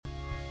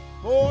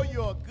for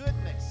your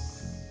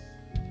goodness,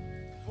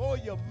 for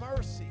your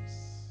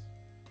mercies,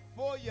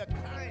 for your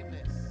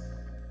kindness,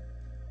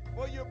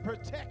 for your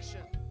protection,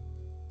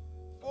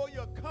 for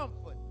your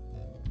comfort,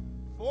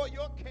 for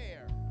your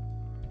care.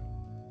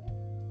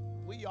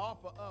 We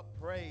offer up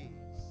praise.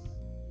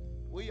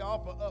 We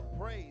offer up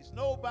praise.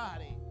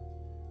 Nobody,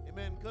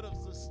 amen, could have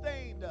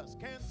sustained us,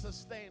 can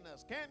sustain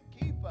us, can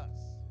keep us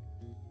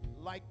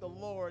like the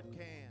Lord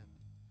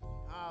can.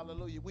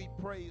 Hallelujah. We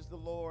praise the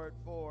Lord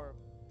for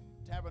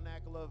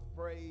Tabernacle of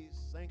Praise,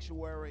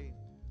 Sanctuary,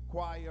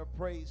 Choir,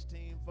 Praise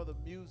Team, for the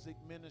music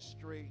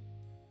ministry.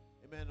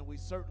 Amen. And we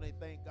certainly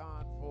thank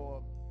God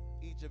for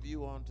each of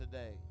you on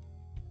today.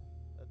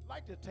 I'd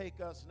like to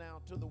take us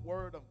now to the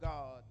Word of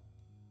God.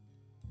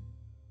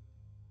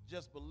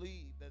 Just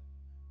believe that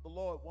the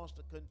Lord wants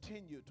to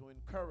continue to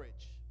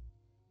encourage,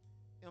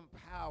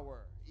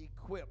 empower,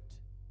 equip,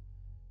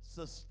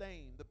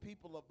 sustain the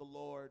people of the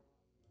Lord.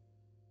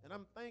 And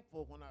I'm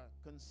thankful when I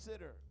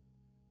consider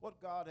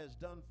what God has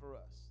done for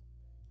us,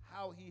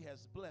 how he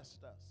has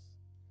blessed us,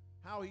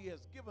 how he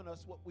has given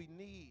us what we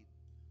need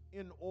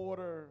in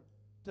order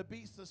to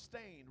be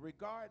sustained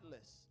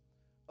regardless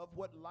of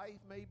what life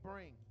may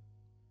bring.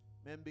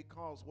 And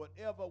because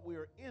whatever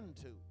we're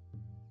into,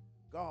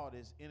 God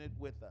is in it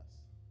with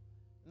us.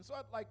 And so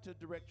I'd like to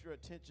direct your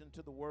attention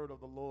to the word of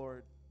the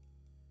Lord.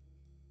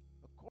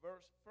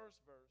 First verse,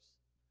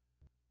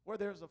 where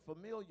there's a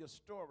familiar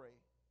story.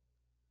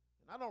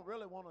 And I don't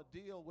really want to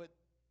deal with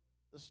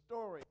the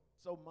story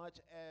so much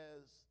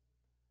as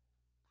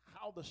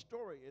how the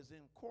story is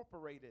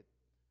incorporated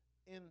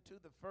into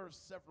the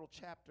first several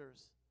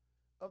chapters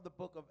of the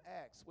book of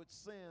Acts, which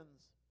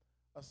sends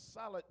a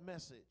solid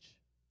message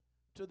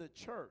to the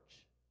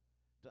church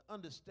to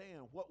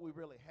understand what we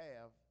really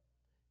have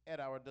at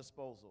our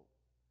disposal.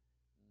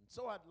 And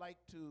so I'd like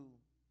to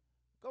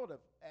go to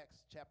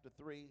Acts chapter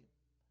 3.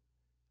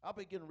 I'll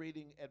begin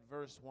reading at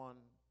verse 1.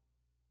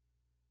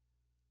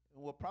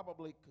 And we'll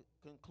probably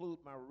conclude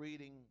my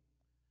reading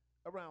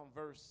around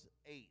verse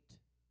 8.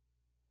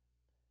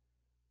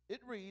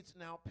 It reads,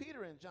 "Now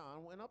Peter and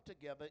John went up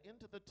together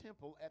into the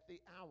temple at the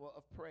hour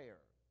of prayer,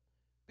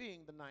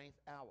 being the 9th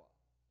hour.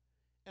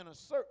 And a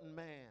certain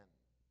man,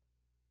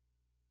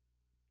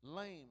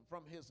 lame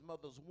from his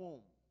mother's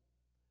womb,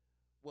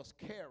 was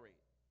carried,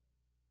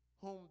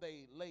 whom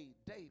they laid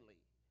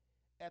daily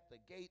at the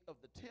gate of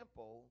the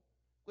temple,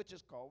 which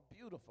is called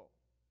Beautiful,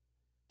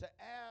 to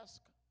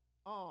ask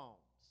alms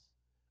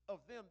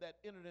of them that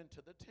entered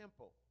into the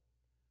temple,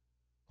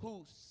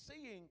 who,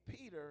 seeing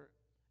Peter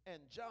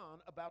and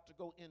John about to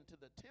go into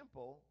the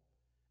temple,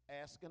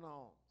 asked an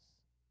alms.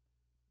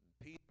 And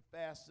Peter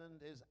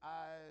fastened his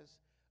eyes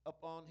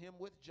upon him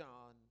with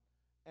John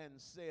and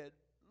said,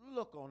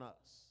 Look on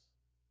us.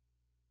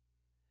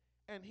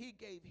 And he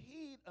gave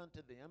heed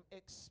unto them,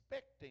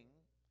 expecting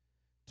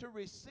to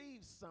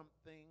receive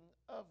something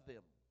of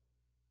them.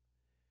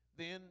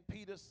 Then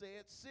Peter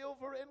said,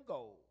 Silver and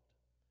gold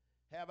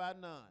have I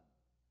none,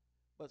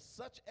 but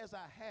such as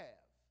I have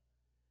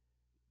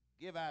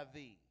give I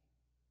thee.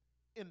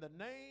 In the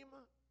name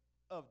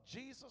of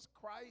Jesus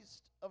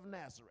Christ of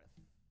Nazareth,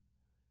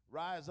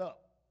 rise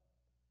up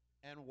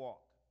and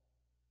walk.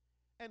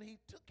 And he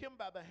took him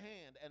by the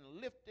hand and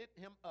lifted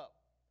him up,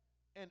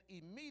 and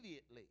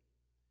immediately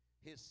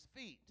his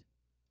feet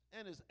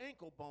and his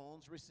ankle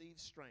bones received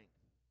strength.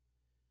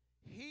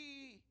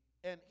 He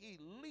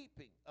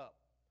leaping up,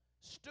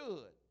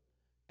 stood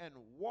and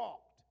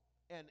walked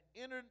and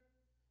entered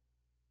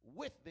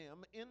with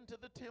them into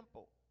the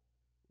temple,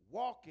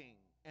 walking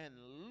and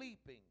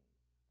leaping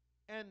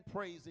and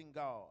praising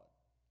God.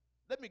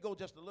 Let me go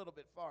just a little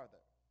bit farther.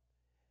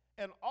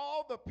 And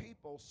all the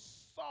people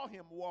saw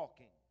him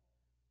walking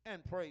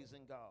and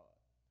praising God,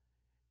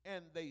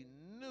 and they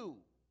knew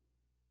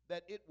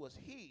that it was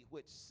he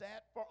which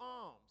sat for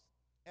alms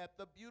at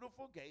the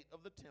beautiful gate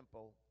of the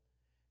temple,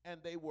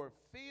 and they were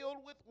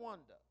filled with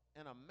wonder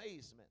and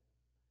amazement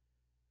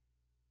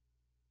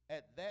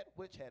at that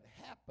which had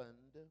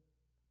happened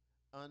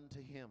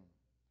unto him.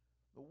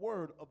 The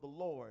word of the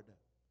Lord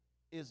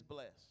is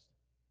blessed.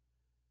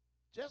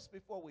 Just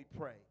before we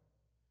pray,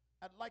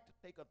 I'd like to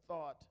take a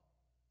thought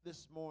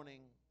this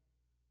morning,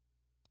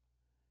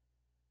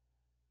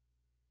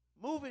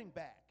 moving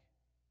back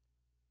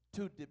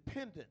to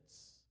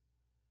dependence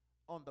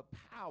on the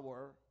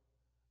power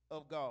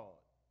of God.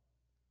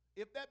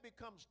 If that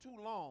becomes too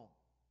long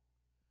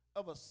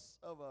of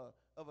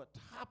a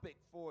topic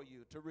for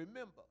you to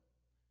remember,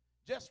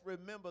 just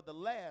remember the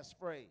last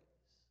phrase,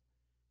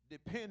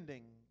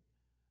 depending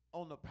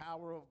on the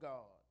power of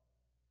God.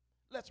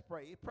 Let's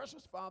pray.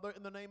 Precious Father,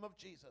 in the name of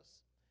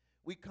Jesus,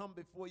 we come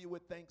before you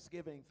with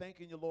thanksgiving,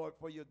 thanking you, Lord,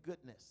 for your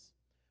goodness,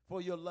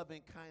 for your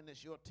loving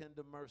kindness, your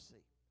tender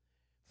mercy.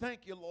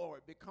 Thank you,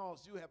 Lord,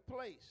 because you have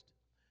placed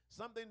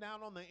something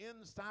down on the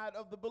inside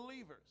of the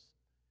believers,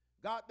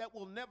 God, that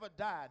will never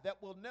die,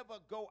 that will never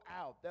go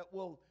out, that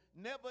will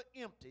never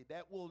empty,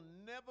 that will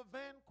never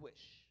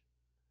vanquish.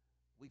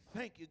 We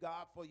thank you,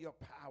 God, for your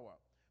power.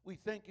 We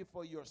thank you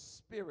for your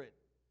spirit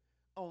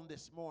on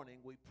this morning.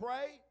 We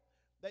pray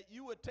that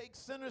you would take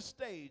center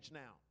stage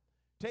now.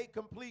 Take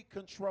complete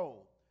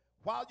control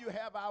while you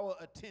have our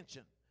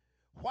attention,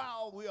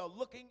 while we are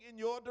looking in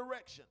your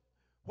direction,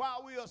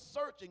 while we are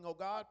searching, oh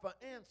God, for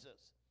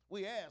answers.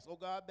 We ask, oh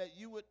God, that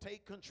you would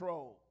take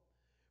control.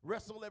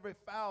 Wrestle every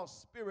foul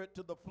spirit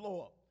to the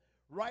floor,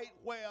 right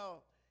where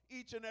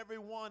each and every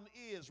one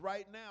is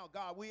right now,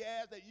 God. We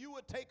ask that you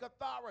would take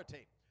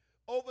authority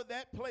over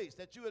that place,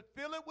 that you would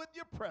fill it with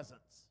your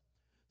presence,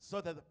 so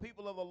that the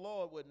people of the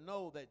Lord would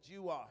know that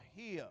you are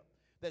here,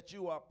 that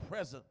you are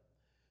present,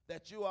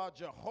 that you are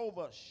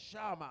Jehovah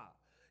Shammah,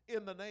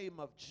 in the name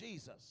of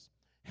Jesus.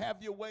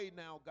 Have your way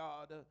now,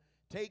 God.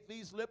 Take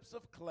these lips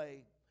of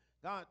clay.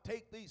 God,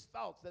 take these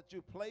thoughts that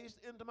you placed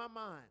into my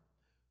mind,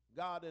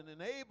 God, and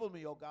enable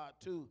me, oh God,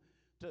 to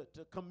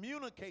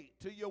communicate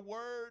to your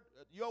word,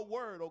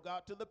 oh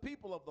God, to the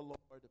people of the Lord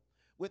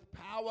with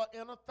power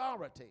and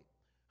authority.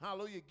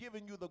 Hallelujah,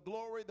 giving you the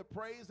glory, the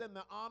praise, and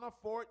the honor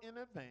for it in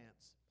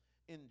advance.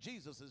 In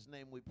Jesus'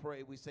 name we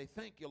pray. We say,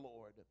 thank you,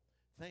 Lord.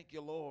 Thank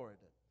you, Lord.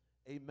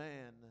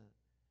 Amen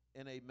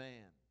and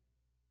amen.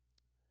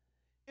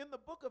 In the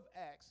book of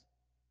Acts,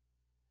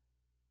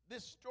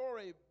 this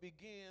story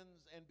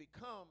begins and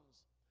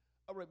becomes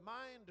a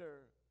reminder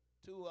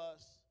to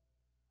us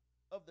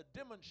of the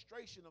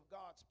demonstration of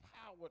God's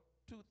power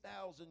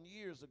 2,000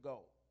 years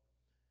ago,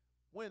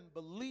 when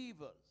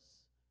believers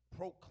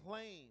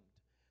proclaimed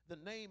the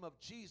name of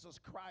Jesus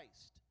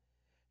Christ.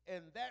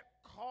 And that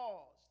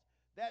caused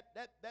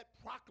that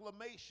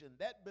proclamation,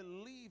 that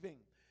believing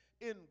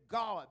in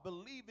God,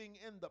 believing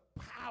in the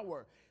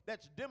power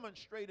that's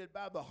demonstrated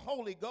by the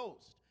Holy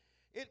Ghost,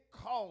 it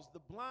caused the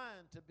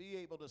blind to be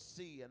able to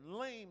see and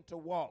lame to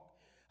walk.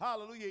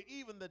 Hallelujah.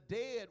 Even the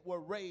dead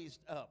were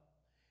raised up.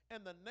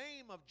 And the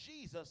name of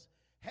Jesus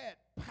had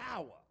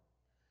power,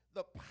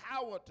 the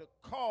power to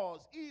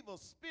cause evil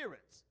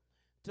spirits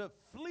to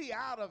flee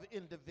out of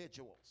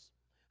individuals.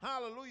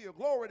 Hallelujah.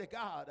 Glory to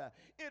God.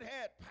 It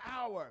had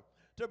power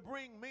to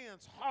bring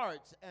men's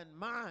hearts and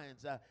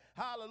minds,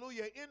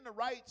 hallelujah, in the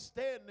right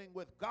standing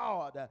with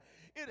God.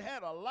 It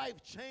had a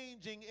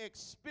life-changing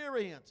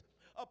experience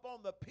upon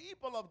the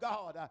people of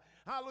God,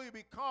 hallelujah,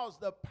 because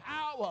the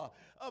power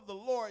of the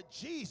Lord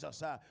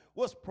Jesus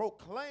was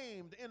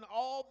proclaimed in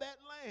all that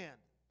land.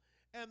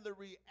 And the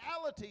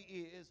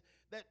reality is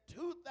that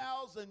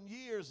 2,000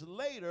 years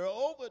later,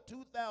 over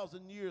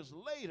 2,000 years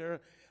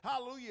later,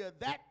 hallelujah,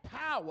 that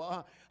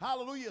power,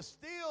 hallelujah,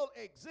 still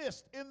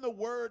exists in the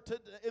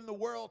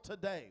world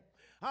today.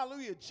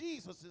 Hallelujah,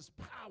 Jesus'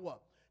 power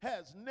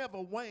has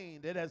never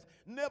waned. It has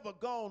never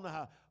gone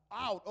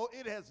out, or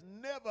it has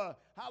never,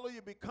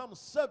 hallelujah, become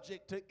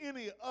subject to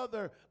any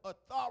other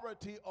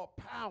authority or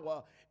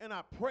power, and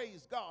I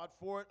praise God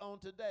for it on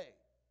today.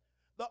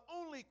 The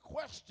only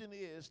question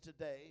is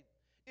today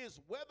is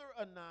whether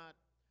or not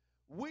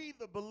we,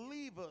 the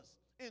believers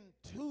in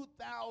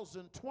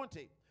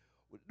 2020,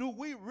 do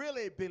we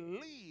really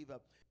believe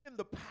in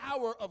the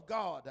power of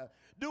God?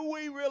 Do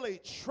we really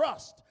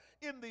trust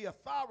in the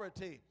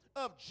authority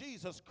of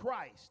Jesus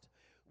Christ?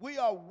 We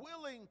are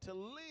willing to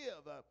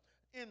live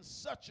in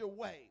such a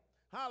way,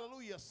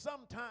 hallelujah,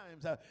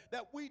 sometimes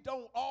that we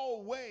don't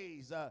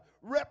always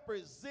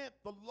represent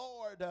the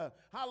Lord,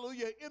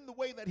 hallelujah, in the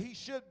way that he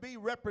should be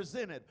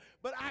represented.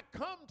 But I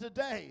come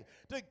today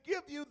to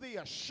give you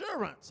the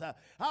assurance,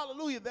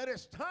 hallelujah, that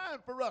it's time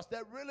for us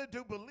that really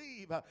do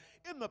believe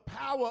in the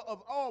power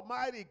of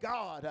Almighty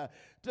God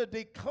to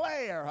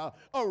declare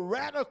a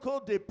radical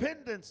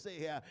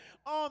dependency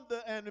on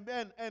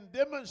and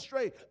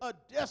demonstrate a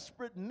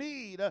desperate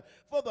need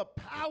for the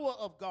power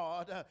of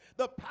God,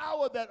 the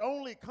power that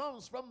only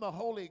comes from the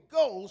Holy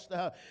Ghost,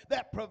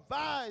 that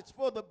provides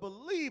for the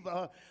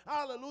believer,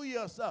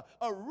 hallelujah,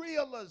 a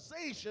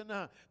realization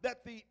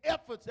that the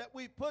efforts that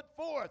we put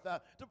forth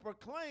to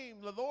proclaim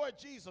the Lord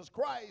Jesus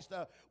Christ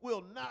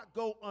will not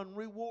go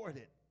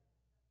unrewarded.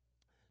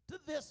 To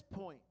this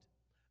point,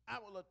 I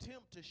will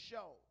attempt to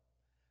show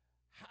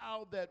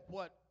how that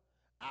what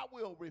I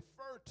will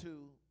refer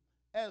to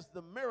as the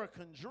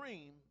American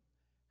dream,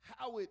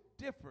 how it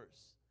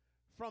differs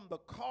from the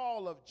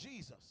call of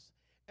Jesus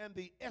and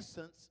the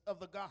essence of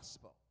the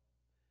gospel.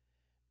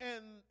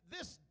 And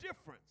this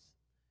difference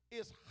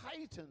is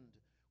heightened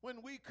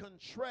when we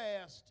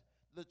contrast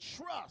the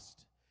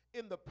trust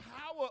in the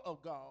power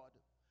of God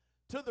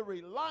to the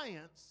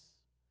reliance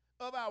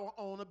of our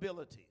own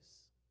abilities.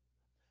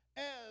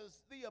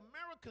 As the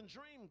American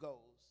dream goes,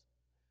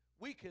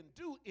 we can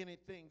do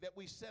anything that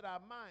we set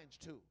our minds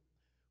to.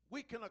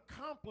 We can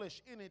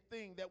accomplish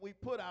anything that we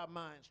put our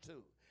minds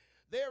to.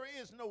 There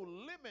is no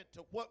limit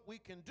to what we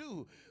can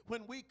do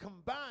when we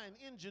combine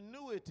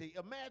ingenuity,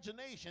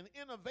 imagination,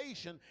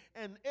 innovation,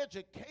 and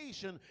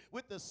education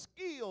with the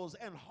skills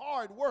and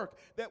hard work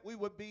that we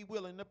would be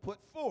willing to put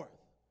forth.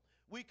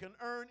 We can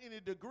earn any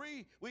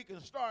degree, we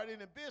can start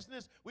any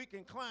business, we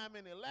can climb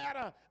any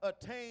ladder,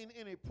 attain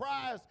any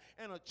prize,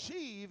 and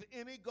achieve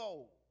any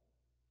goal.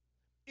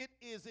 It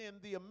is in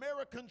the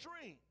American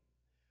dream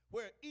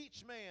where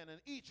each man and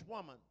each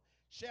woman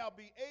shall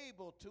be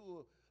able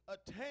to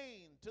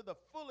attain to the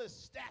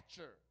fullest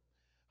stature,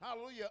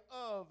 hallelujah,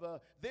 of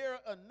their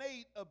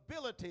innate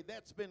ability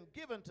that's been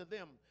given to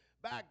them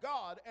by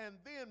God, and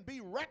then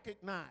be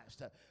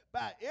recognized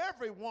by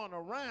everyone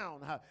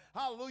around,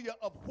 hallelujah,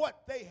 of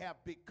what they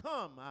have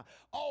become,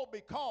 all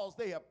because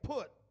they have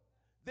put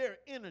their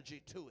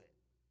energy to it.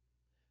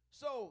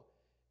 So,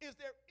 is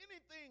there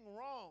anything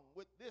wrong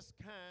with this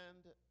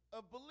kind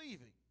of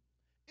believing?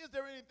 Is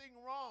there anything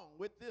wrong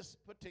with this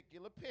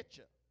particular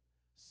picture?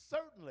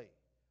 Certainly,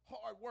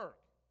 hard work,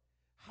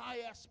 high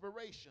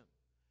aspiration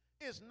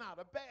is not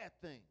a bad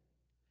thing.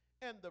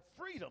 And the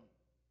freedom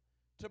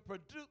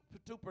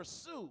to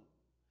pursue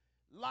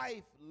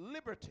life,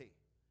 liberty,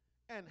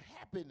 and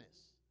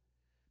happiness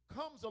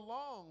comes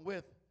along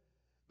with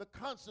the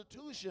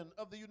Constitution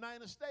of the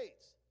United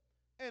States,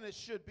 and it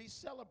should be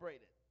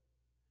celebrated.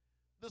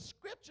 The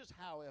scriptures,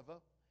 however,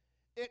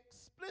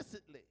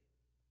 explicitly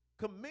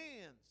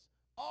commends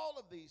all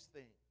of these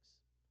things,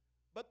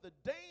 but the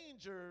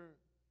danger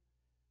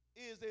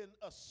is in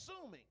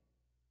assuming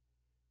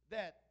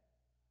that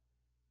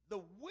the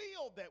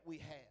will that we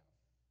have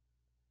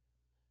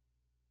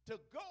to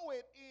go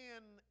it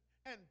in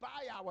and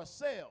by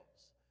ourselves,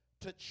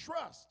 to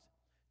trust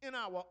in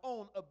our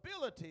own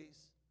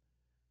abilities,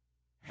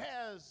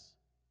 has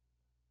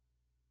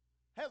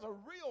a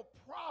real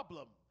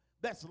problem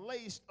that's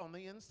laced on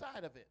the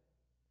inside of it.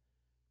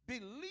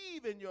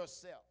 Believe in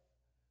yourself.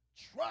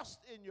 Trust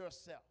in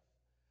yourself.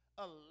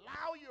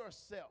 Allow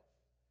yourself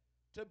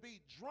to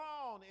be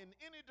drawn in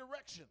any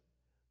direction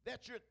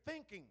that you're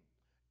thinking,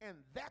 and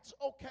that's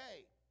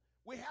okay.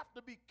 We have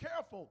to be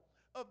careful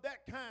of that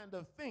kind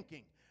of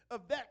thinking,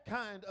 of that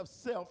kind of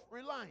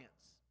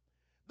self-reliance.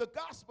 The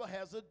gospel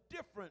has a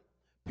different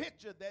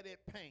picture that it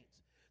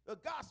paints. The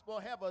gospel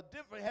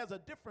has a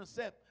different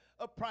set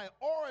of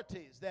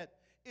priorities that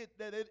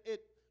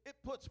it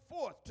puts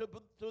forth to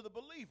the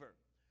believer.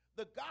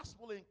 The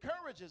gospel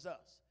encourages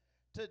us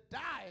to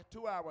die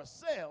to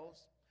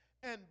ourselves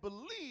and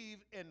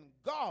believe in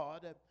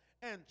God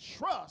and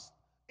trust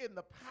in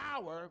the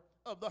power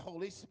of the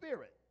Holy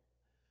Spirit.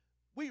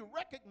 We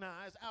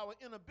recognize our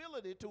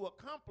inability to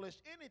accomplish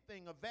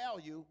anything of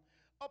value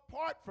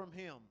apart from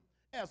Him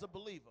as a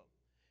believer.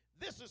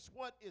 This is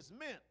what is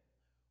meant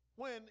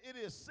when it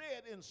is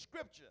said in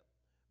Scripture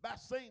by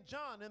St.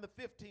 John in the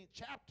 15th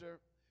chapter,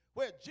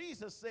 where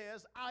Jesus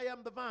says, I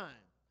am the vine,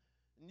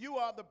 and you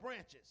are the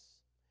branches.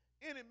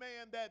 Any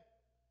man that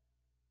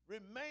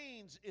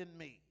remains in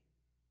me,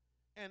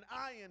 and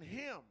I in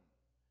him,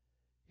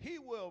 he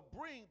will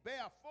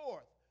bear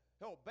forth.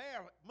 He'll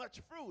bear much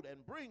fruit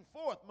and bring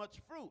forth much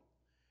fruit.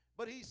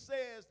 But he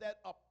says that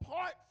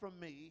apart from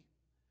me,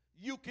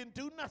 you can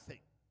do nothing.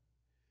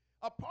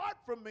 Apart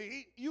from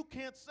me, you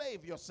can't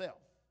save yourself.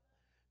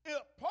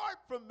 Apart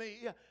from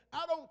me,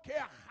 I don't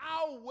care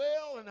how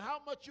well and how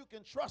much you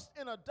can trust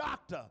in a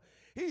doctor.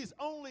 He's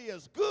only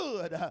as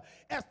good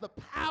as the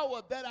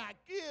power that I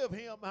give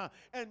him.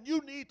 And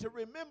you need to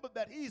remember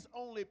that he's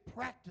only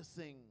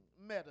practicing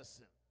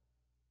medicine.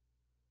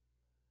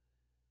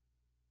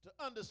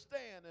 To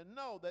understand and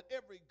know that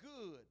every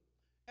good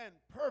and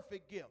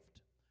perfect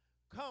gift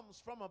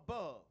comes from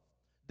above,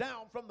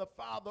 down from the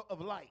Father of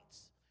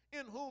lights,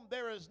 in whom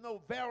there is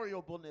no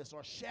variableness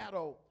or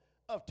shadow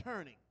of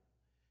turning.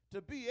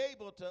 To be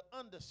able to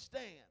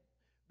understand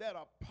that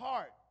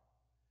apart,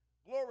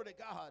 glory to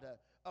God,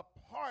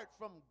 apart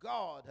from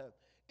God,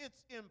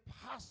 it's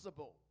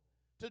impossible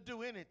to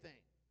do anything.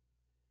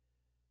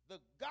 The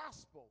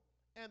gospel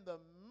and the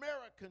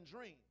American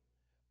dream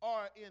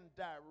are in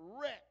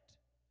direct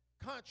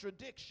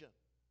contradiction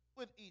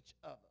with each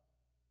other.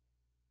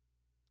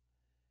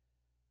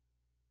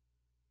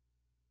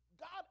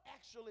 God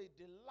actually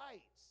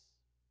delights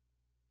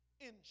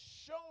in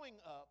showing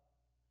up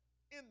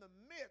in the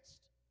midst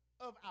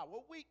of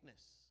our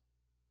weakness.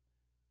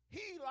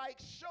 He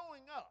likes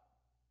showing up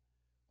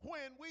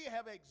when we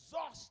have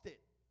exhausted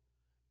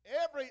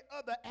every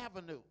other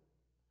avenue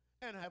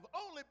and have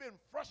only been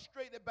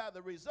frustrated by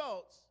the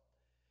results,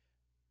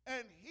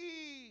 and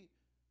he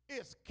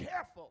is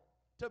careful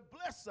to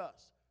bless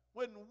us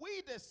when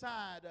we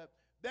decide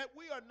that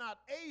we are not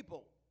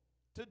able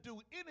to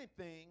do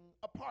anything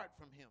apart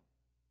from him.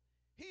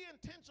 He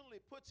intentionally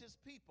puts his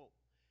people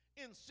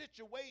in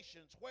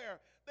situations where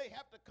they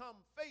have to come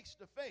face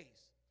to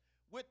face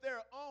with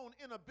their own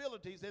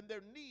inabilities and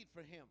their need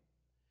for him.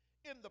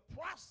 In the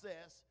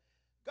process,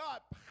 God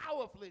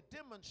powerfully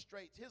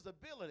demonstrates his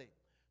ability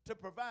to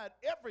provide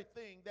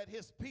everything that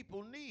his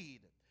people need.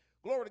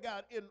 Glory to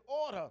God, in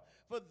order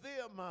for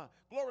them,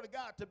 glory to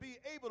God, to be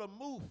able to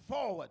move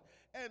forward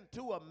and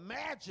to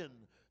imagine,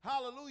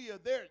 hallelujah,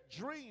 their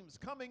dreams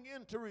coming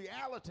into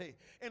reality.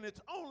 And it's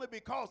only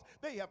because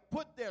they have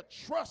put their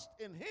trust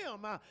in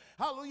him,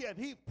 hallelujah, and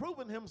he's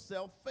proven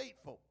himself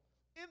faithful.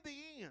 In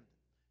the end,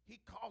 he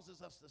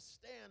causes us to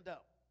stand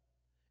up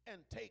and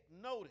take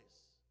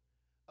notice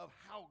of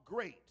how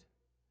great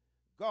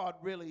God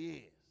really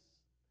is.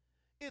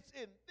 It's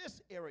in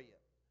this area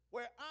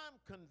where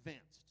I'm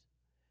convinced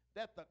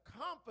that the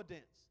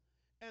confidence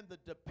and the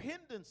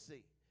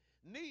dependency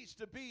needs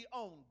to be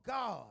on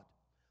God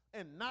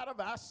and not of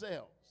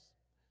ourselves.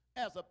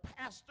 As a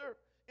pastor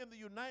in the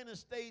United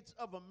States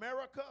of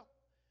America,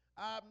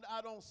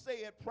 I don't say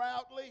it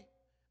proudly,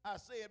 I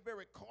say it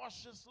very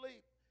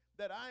cautiously,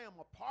 that I am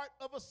a part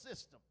of a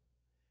system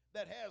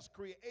that has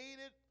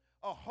created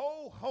a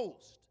whole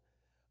host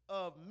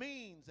of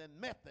means and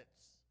methods,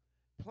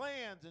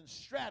 plans and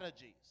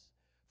strategies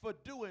for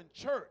doing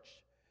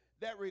church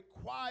that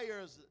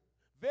requires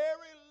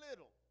very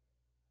little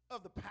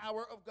of the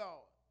power of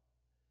God.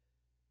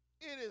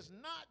 It is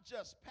not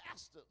just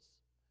pastors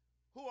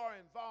who are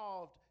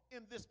involved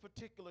in this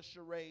particular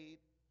charade,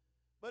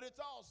 but it's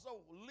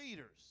also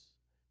leaders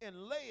and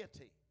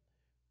laity.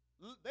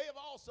 They have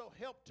also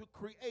helped to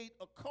create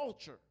a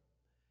culture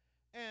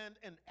and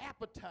an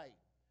appetite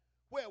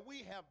where we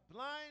have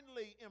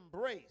blindly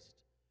embraced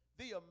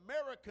the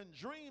American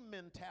dream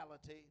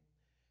mentality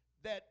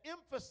that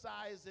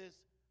emphasizes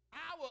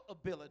our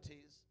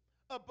abilities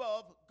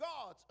above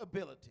God's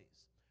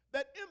abilities,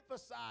 that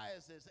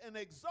emphasizes and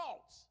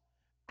exalts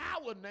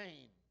our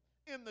name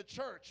in the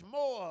church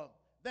more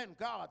than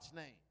God's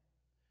name.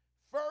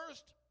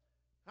 First,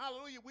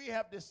 hallelujah, we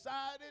have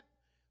decided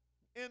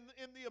in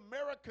the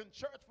American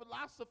church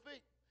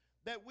philosophy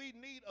that we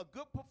need a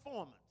good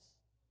performance.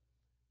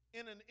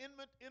 In an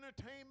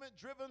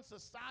entertainment-driven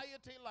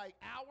society like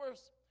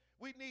ours,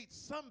 we need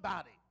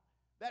somebody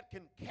that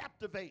can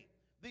captivate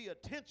the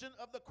attention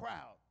of the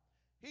crowd.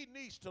 He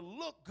needs to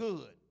look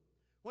good.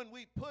 When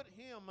we put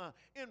him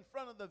in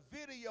front of the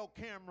video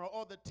camera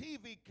or the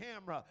TV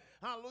camera,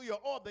 hallelujah,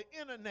 or the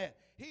internet,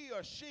 he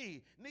or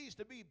she needs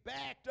to be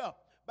backed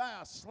up by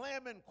a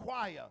slamming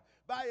choir,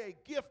 by a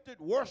gifted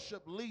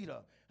worship leader,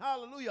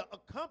 hallelujah,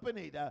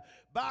 accompanied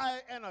by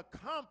an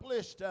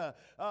accomplished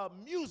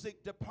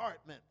music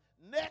department.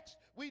 Next,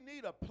 we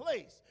need a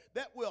place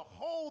that will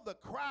hold the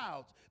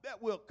crowds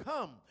that will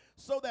come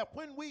so that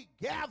when we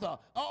gather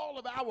all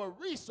of our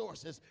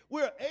resources,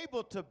 we're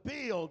able to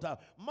build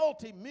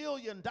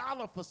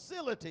multi-million-dollar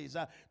facilities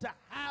to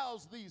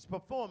house these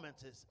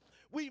performances.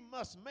 We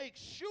must make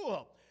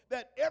sure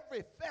that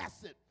every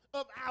facet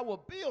of our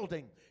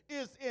building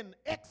is in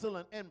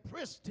excellent and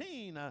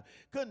pristine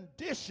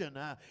condition.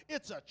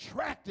 It's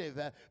attractive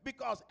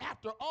because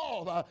after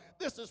all,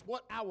 this is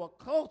what our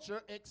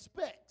culture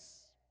expects.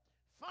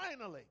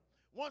 Finally,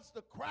 once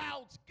the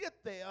crowds get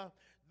there,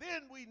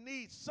 then we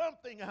need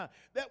something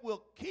that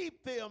will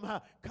keep them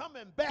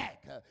coming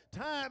back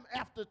time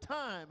after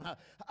time.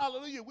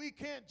 Hallelujah. We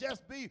can't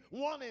just be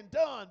one and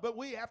done, but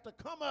we have to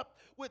come up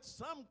with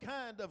some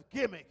kind of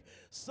gimmick,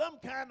 some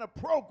kind of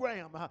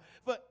program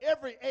for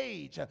every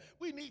age.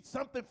 We need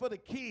something for the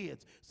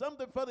kids,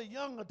 something for the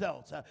young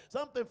adults,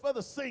 something for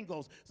the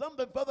singles,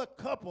 something for the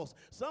couples,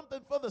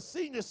 something for the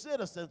senior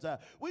citizens.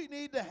 We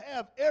need to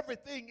have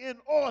everything in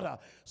order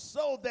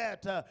so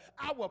that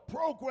our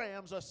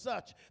programs are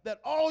such that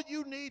all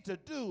you need to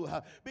do,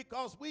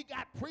 because we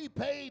got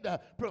prepaid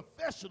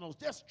professionals,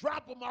 just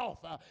drop them off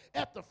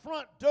at the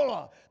front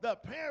door.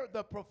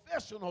 The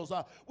professionals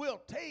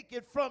will take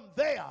it from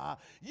there.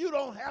 You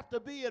don't have to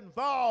be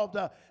involved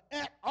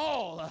at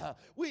all.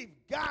 We've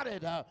got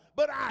it.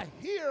 But I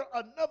hear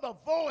another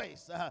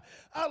voice,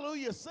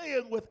 hallelujah,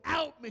 saying,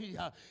 without me,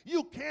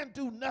 you can't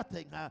do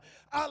nothing.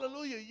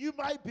 Hallelujah. You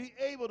might be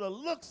able to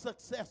look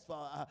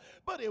successful,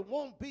 but it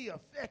won't be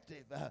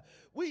effective.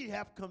 We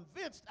have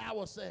convinced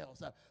ourselves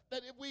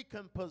that if we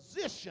can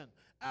position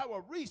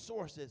our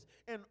resources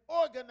and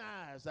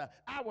organize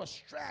our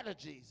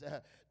strategies,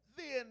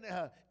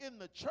 then in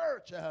the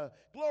church,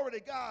 glory to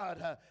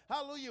God,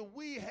 hallelujah,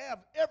 we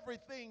have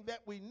everything that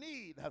we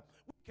need.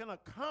 We can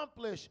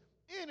accomplish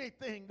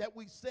anything that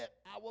we set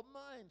our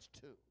minds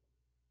to.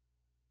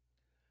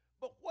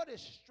 But what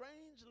is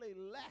strangely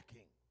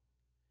lacking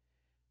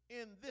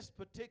in this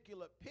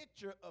particular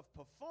picture of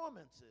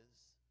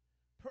performances,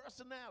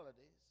 personalities,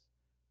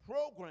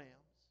 programs,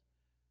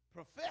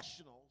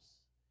 professionals,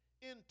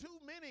 in too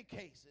many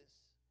cases,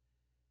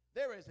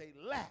 there is a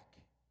lack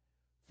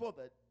for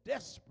the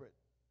desperate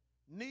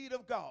need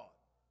of God.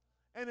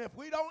 And if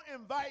we don't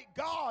invite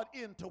God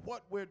into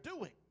what we're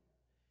doing,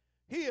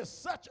 he is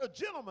such a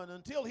gentleman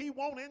until he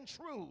won't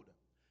intrude.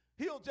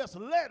 He'll just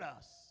let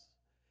us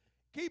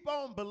keep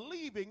on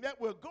believing that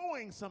we're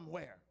going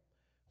somewhere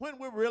when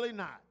we're really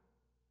not.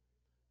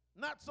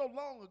 Not so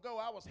long ago,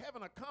 I was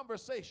having a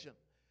conversation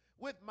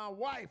with my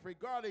wife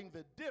regarding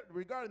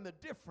the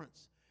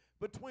difference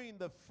between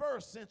the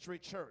first century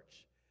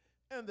church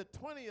and the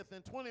 20th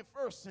and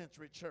 21st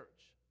century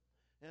church.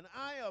 And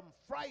I am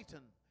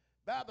frightened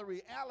by the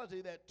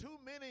reality that too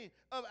many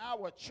of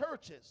our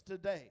churches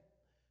today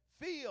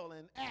feel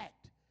and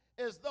act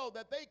as though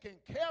that they can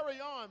carry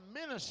on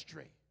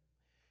ministry.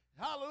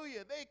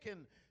 Hallelujah.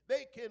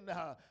 They can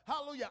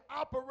hallelujah,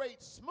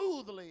 operate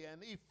smoothly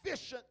and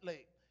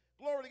efficiently.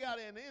 Glory to God.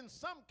 And in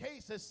some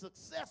cases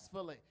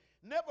successfully,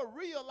 never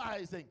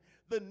realizing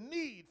the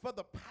need for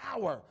the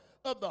power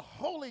of the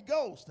Holy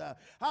Ghost.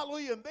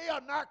 Hallelujah. And they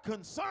are not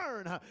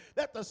concerned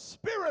that the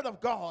Spirit of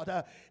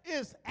God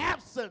is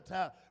absent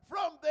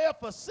from their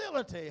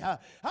facility.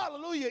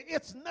 Hallelujah.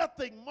 It's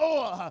nothing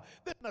more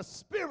than the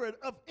spirit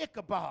of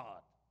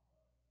Ichabod.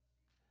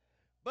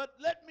 But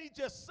let me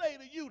just say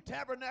to you,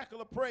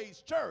 Tabernacle of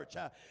Praise Church,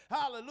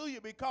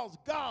 hallelujah, because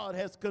God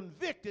has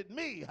convicted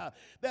me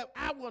that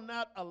I will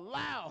not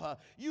allow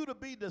you to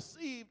be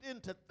deceived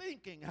into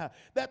thinking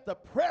that the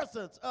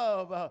presence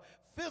of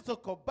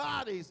physical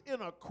bodies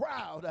in a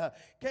crowd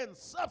can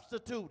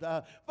substitute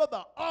for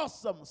the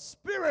awesome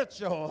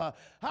spiritual,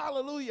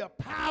 hallelujah,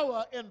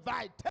 power and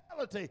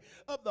vitality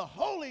of the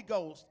Holy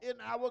Ghost in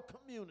our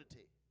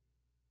community.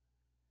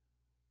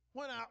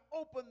 When I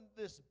opened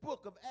this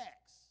book of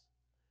Acts,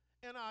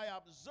 and I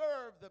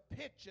observe the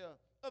picture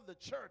of the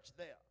church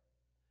there,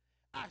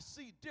 I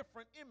see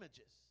different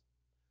images.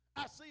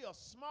 I see a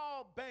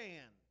small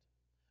band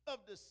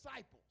of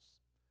disciples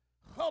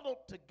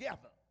huddled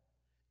together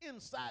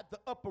inside the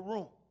upper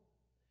room.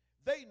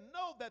 They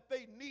know that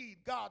they need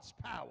God's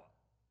power.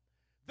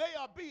 They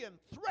are being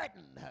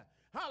threatened,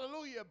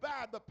 hallelujah,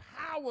 by the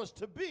powers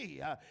to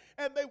be,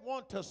 and they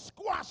want to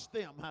squash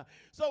them.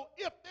 So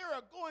if they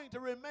are going to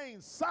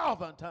remain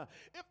solvent,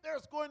 if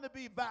there's going to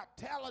be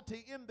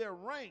vitality in their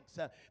ranks,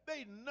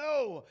 they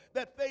know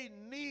that they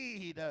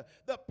need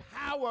the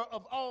power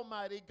of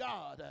Almighty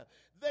God.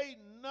 They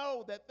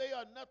know that they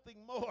are nothing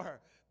more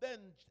than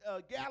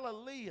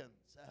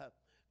Galileans,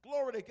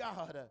 glory to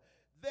God,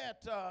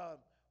 that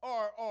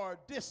are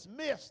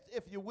dismissed,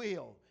 if you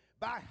will,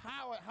 by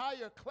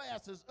higher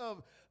classes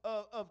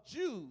of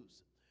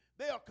Jews.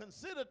 They are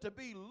considered to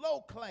be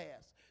low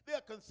class. They are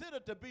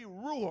considered to be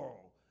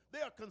rural. They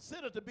are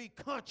considered to be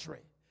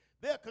country.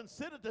 They are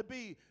considered to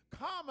be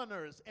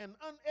commoners and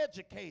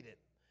uneducated.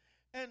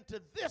 And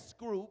to this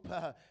group,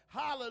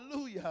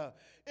 hallelujah,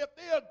 if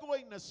they are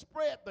going to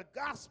spread the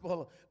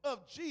gospel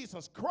of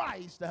Jesus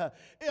Christ,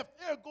 if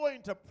they're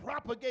going to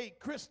propagate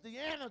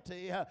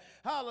Christianity,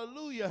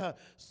 hallelujah,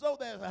 so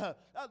that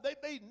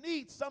they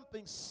need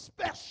something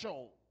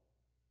special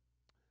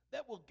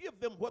that will give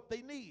them what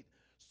they need.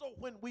 So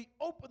when we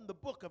open the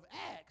book of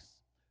Acts,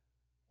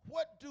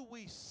 what do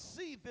we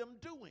see them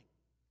doing?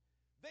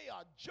 They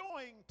are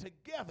joined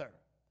together.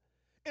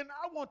 And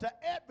I want to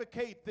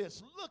advocate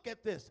this. Look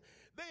at this.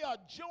 They are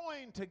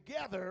joined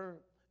together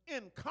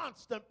in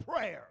constant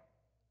prayer.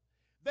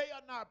 They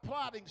are not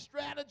plotting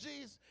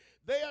strategies.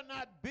 They are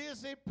not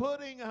busy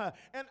putting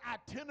an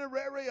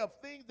itinerary of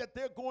things that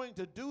they're going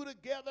to do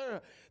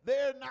together.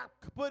 They're not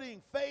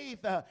putting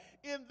faith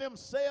in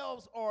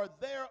themselves or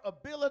their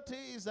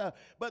abilities,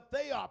 but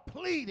they are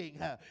pleading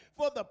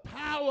for the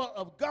power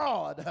of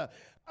God.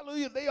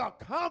 Hallelujah. They are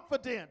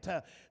confident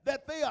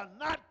that they are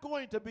not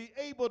going to be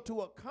able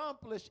to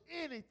accomplish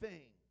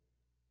anything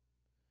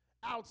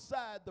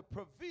outside the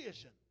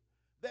provision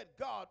that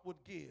God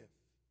would give.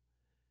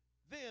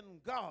 Then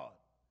God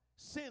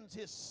sends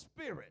his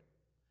Spirit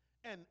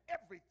and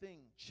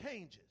everything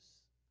changes.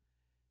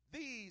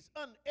 These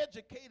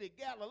uneducated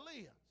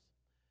Galileans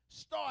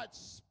start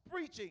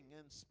preaching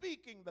and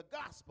speaking the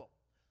gospel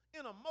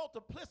in a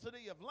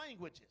multiplicity of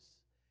languages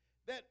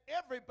that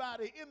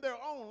everybody in their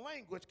own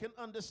language can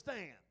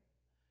understand.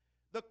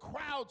 The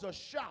crowds are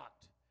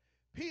shocked.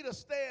 Peter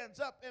stands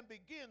up and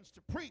begins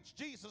to preach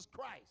Jesus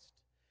Christ.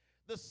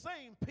 The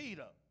same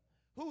Peter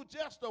who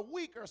just a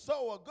week or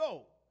so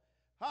ago,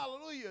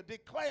 hallelujah,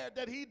 declared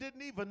that he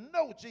didn't even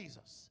know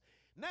Jesus.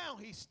 Now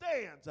he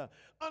stands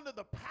under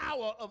the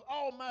power of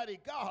Almighty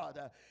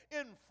God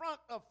in front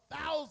of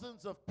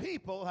thousands of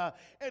people,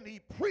 and he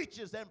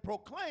preaches and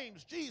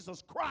proclaims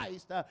Jesus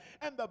Christ.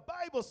 And the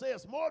Bible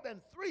says more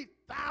than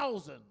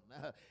 3,000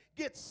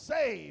 get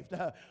saved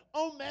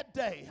on that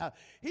day.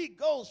 He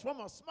goes from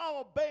a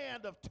small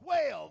band of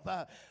 12,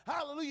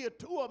 hallelujah,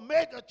 to a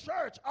mega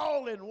church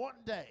all in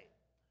one day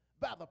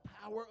by the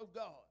power of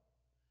God.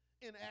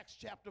 In Acts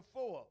chapter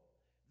 4,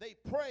 they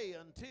pray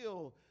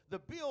until the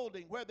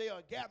building where they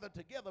are gathered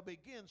together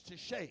begins to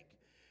shake.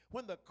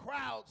 When the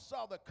crowd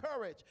saw the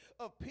courage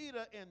of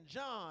Peter and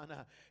John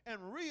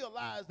and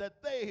realized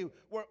that they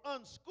were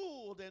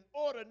unschooled and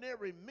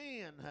ordinary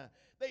men,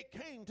 they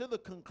came to the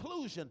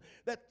conclusion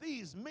that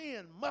these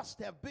men must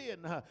have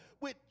been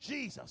with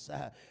Jesus.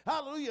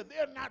 Hallelujah.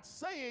 They're not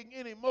saying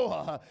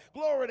anymore,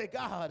 glory to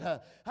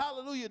God,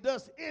 hallelujah,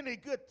 does any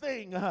good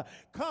thing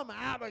come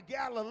out of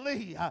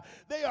Galilee?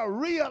 They are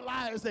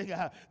realizing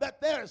that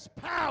there's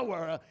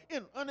power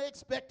in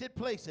unexpected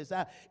places.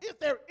 Is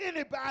there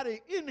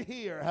anybody in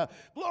here,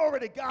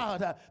 glory to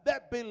God,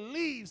 that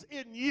believes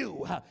in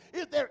you?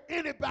 Is there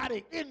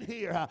anybody in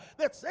here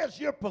that says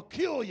you're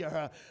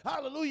peculiar?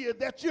 Hallelujah,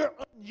 that you're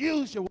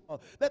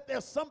unusual, that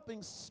there's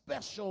something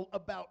special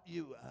about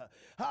you.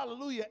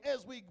 Hallelujah.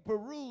 As we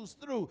peruse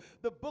through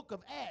the book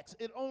of Acts,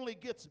 it only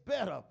gets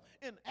better.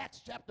 In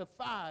Acts chapter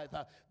 5,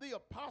 the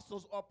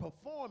apostles are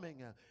performing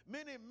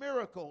many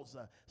miracles,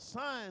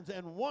 signs,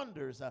 and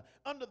wonders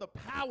under the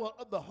power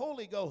of the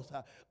Holy Ghost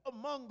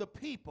among the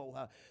people.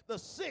 The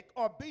sick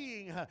are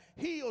being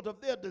healed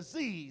of their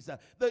disease.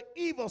 The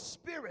evil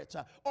spirits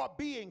are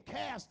being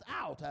cast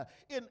out.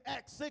 In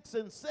Acts 6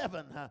 and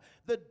 7,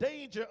 the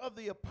danger of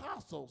the apostles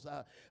apostles,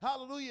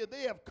 hallelujah,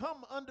 they have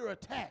come under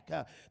attack.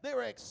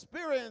 They're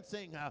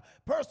experiencing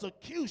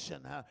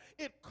persecution.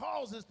 It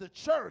causes the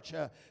church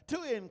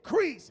to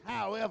increase,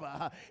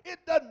 however. It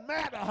doesn't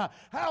matter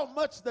how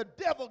much the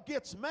devil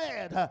gets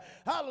mad.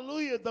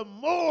 Hallelujah. The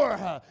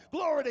more,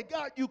 glory to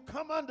God, you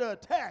come under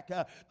attack,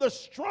 the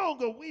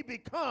stronger we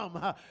become.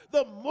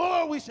 The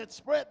more we should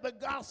spread the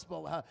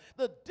gospel.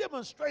 The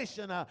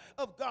demonstration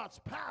of God's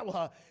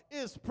power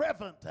is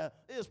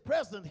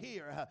present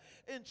here.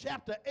 In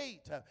chapter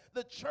 8,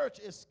 the church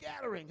is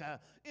scattering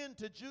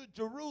into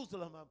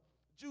Jerusalem,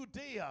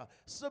 Judea,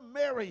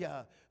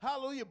 Samaria,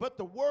 hallelujah. But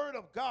the word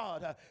of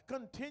God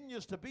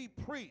continues to be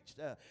preached.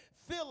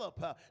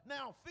 Philip,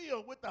 now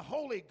filled with the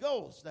Holy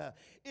Ghost,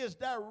 is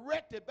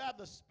directed by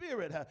the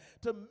Spirit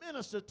to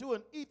minister to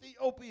an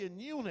Ethiopian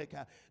eunuch,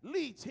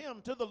 leads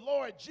him to the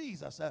Lord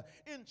Jesus.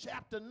 In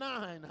chapter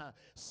 9,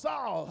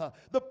 Saul,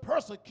 the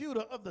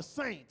persecutor of the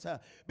saints,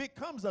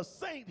 becomes a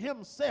saint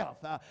himself.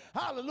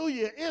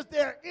 Hallelujah. Is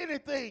there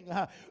anything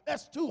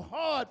that's too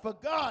hard for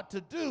God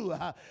to do?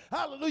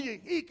 Hallelujah.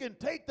 He can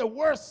take the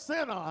worst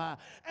sinner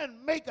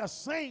and make a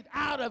saint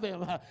out of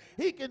him.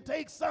 He can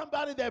take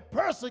somebody that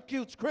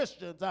persecutes Christians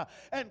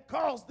and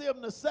cause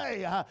them to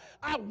say,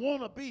 I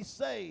want to be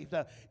saved.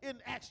 In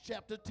Acts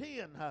chapter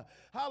 10,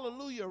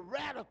 hallelujah,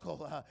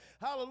 radical,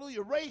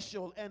 hallelujah,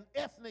 racial and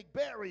ethnic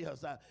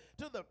barriers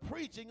to the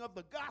preaching of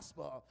the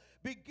gospel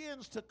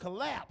begins to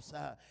collapse.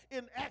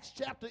 In Acts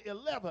chapter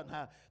 11,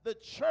 the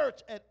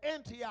church at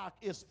Antioch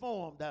is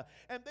formed,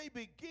 and they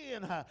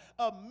begin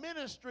a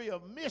ministry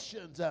of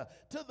missions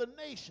to the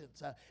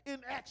nations. In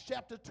Acts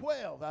chapter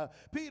 12,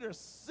 Peter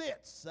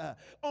sits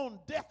on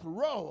death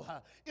row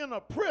in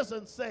a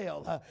prison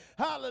cell.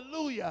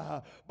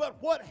 Hallelujah.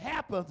 But what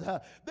happens?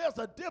 There's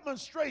a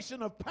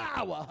demonstration of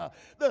power.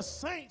 The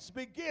saints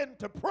begin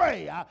to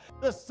pray.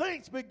 The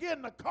saints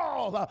begin to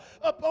call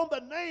upon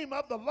the name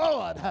of the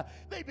Lord.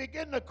 They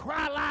begin to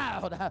cry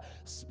loud,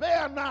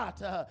 spare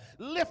not,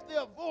 lift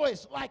their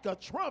voice like a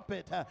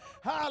trumpet.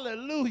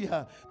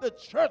 Hallelujah. The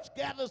church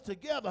gathers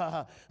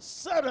together.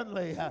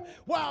 Suddenly,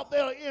 while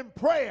they're in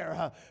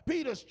prayer,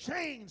 Peter's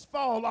chains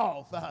fall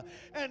off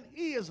and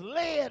he is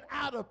led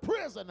out of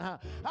prison.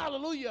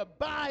 Hallelujah,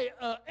 by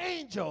an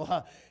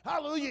angel.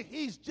 Hallelujah,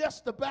 he's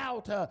just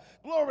about,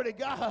 glory to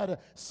God,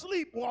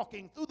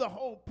 sleepwalking through the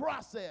whole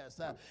process.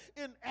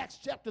 In Acts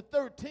chapter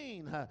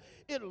 13,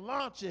 it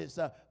launches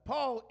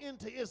Paul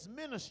into his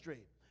ministry,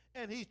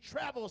 and he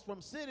travels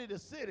from city to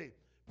city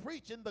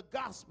preaching the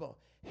gospel,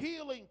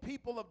 healing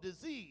people of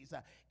disease,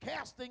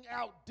 casting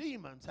out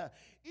demons,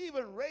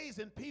 even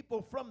raising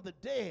people from the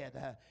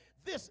dead.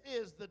 This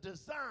is the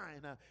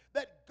design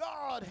that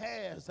God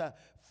has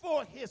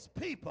for his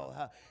people.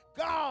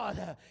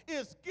 God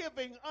is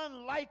giving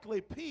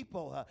unlikely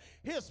people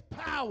his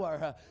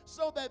power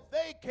so that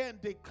they can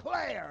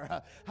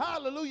declare,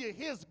 hallelujah,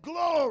 his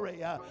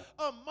glory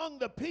among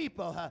the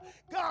people.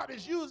 God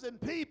is using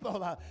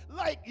people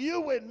like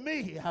you and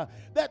me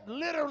that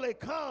literally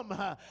come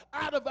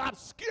out of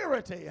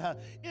obscurity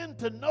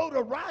into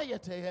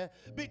notoriety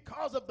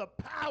because of the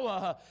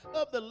power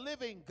of the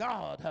living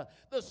God.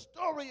 The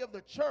story of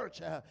the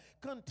church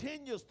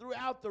continues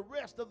throughout the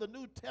rest of the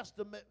New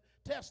Testament,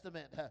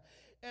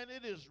 and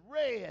it is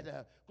read,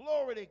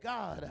 glory to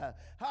God,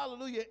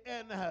 hallelujah,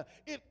 and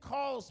it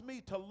calls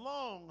me to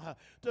long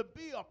to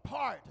be a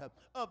part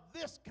of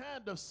this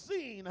kind of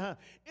scene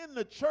in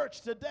the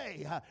church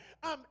today.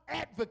 I'm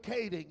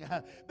advocating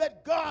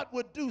that God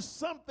would do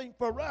something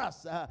for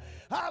us,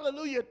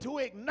 hallelujah, to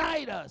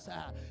ignite us,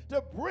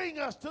 to bring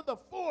us to the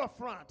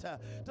forefront,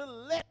 to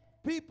let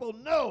people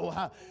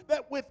know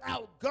that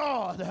without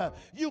God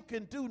you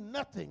can do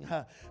nothing.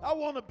 I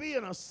want to be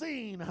in a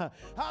scene,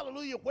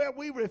 hallelujah, where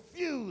we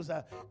refuse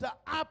to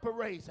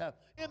operate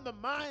in the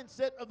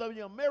mindset of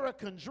the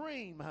American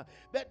dream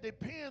that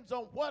depends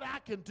on what I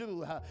can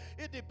do.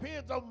 It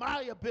depends on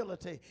my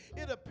ability.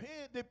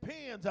 It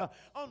depends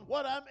on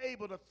what I'm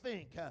able to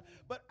think.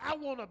 But I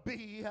want to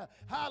be,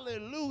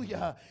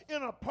 hallelujah,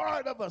 in a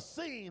part of a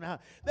scene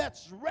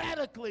that's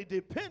radically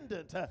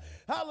dependent,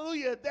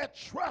 hallelujah, that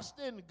trust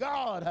in God,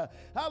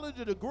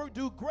 hallelujah, to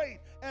do great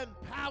and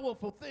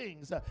powerful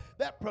things,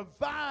 that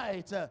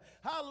provides,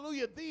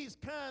 hallelujah, these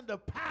kind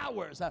of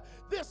powers,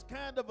 this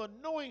kind of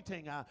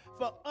anointing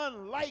for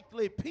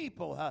unlikely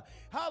people,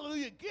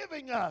 hallelujah,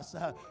 giving us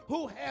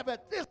who have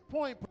at this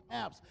point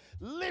perhaps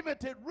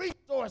limited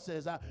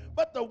resources,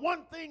 but the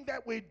one thing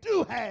that we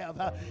do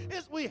have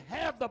is we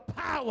have the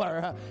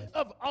power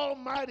of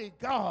Almighty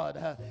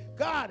God.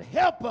 God,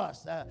 help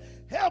us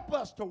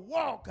to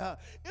walk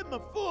in the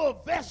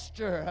full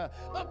vesture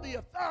of the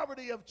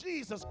authority of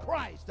Jesus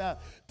Christ.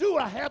 Do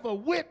I have a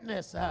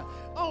witness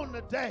on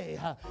the day?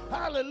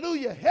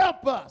 Hallelujah,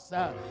 help us,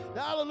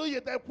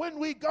 hallelujah, that when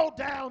we go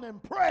down in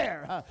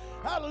prayer,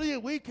 hallelujah,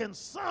 we can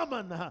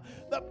summon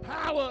the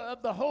power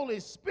of the Holy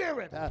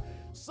Spirit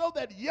so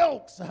that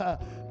yokes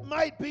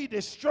might be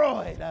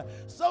destroyed,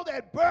 so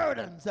that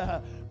burdens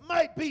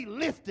might be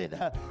lifted,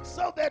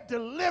 so that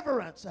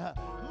deliverance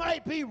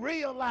might be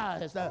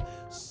realized.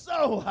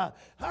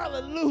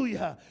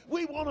 Hallelujah,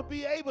 we want to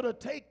be able to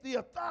take the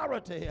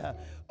authority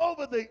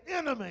over the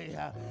enemy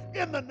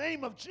in the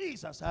name of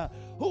Jesus,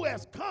 who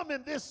has come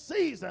in this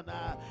season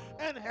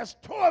and has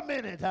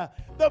tormented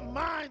the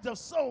minds of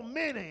so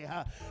many.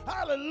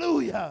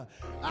 Hallelujah,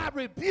 I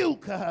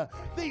rebuke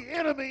the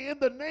enemy in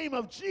the name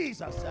of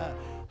Jesus.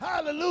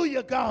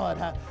 Hallelujah,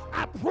 God.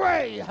 I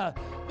pray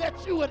that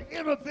you would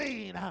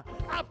intervene.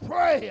 I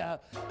pray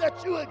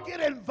that you would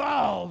get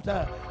involved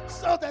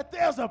so that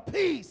there's a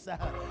peace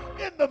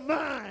in the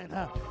mind,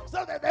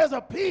 so that there's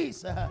a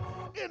peace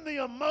in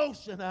the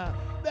emotion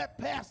that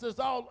passes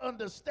all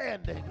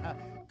understanding.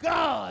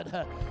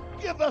 God,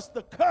 give us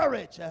the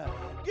courage,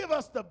 give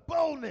us the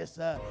boldness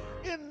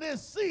in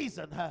this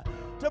season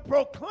to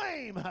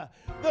proclaim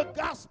the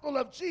gospel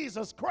of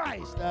Jesus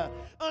Christ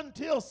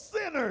until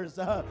sinners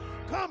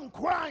come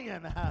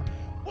crying,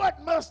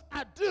 what must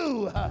I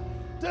do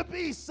to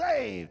be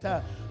saved?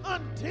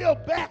 Until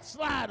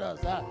backsliders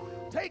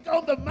take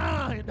on the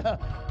mind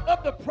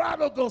of the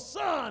prodigal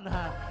son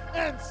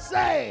and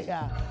say,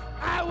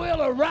 I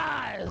will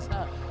arise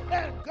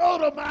and go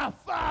to my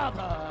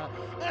father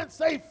and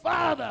say,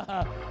 Father,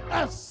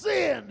 I've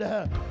sinned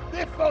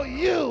before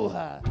you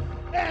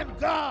and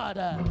God.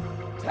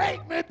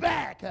 Take me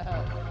back.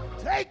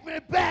 Take me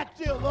back,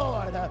 dear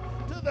Lord,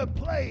 to the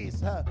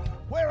place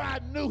where I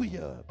knew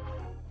you.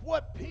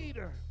 What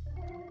Peter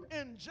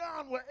and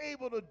John were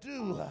able to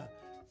do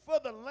for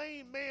the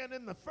lame man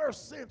in the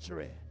first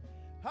century,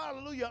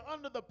 hallelujah,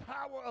 under the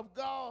power of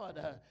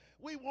God,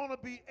 we want to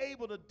be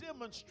able to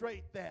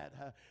demonstrate that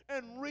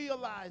and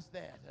realize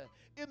that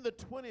in the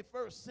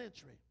 21st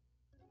century.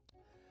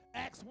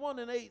 Acts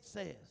 1:8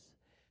 says,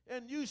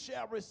 and you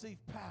shall receive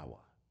power.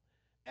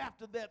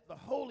 After that, the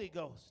Holy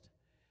Ghost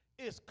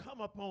is come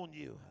upon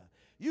you.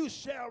 You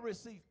shall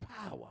receive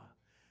power.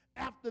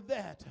 After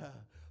that,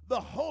 the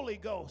Holy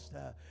Ghost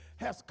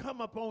has come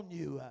upon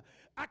you.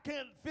 I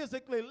can't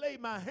physically lay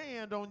my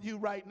hand on you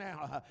right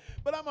now,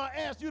 but I'm going to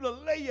ask you to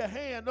lay your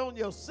hand on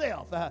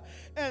yourself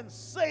and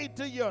say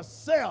to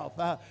yourself,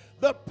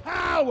 the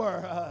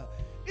power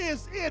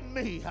is in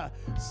me.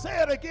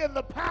 Say it again,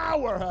 the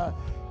power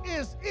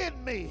is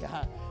in me.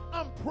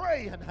 I'm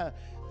praying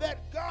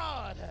that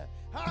God,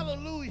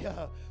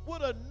 hallelujah,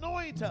 would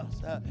anoint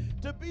us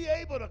to be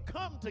able to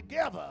come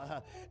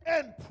together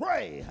and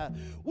pray.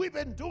 We've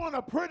been doing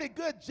a pretty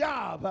good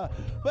job,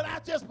 but I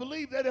just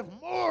believe that if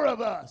more of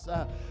us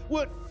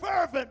would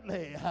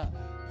fervently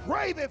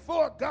pray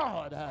before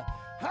God,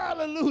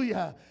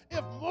 hallelujah,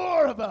 if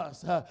more of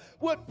us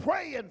would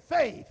pray in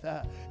faith,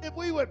 if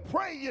we would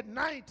pray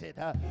united,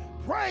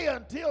 pray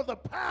until the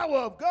power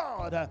of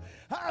God,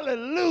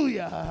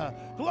 hallelujah,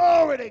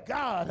 glory to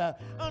God,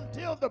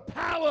 until the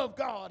power of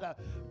God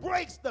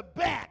breaks the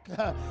back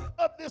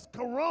of this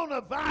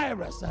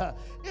coronavirus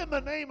in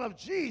the name of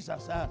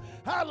Jesus,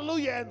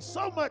 hallelujah, and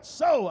so much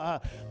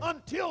so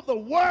until the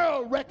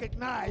world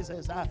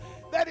recognizes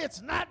that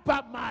it's not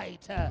by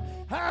might,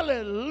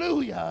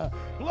 hallelujah,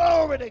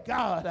 glory to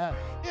God,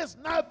 it's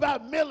not by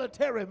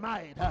military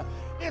might,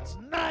 it's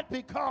not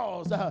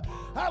because,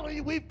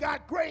 hallelujah, we've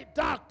got great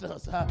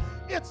doctors,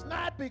 it's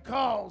not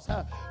because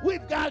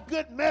we've got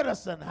good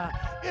medicine,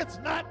 it's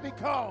not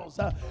because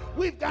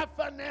we've got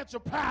financial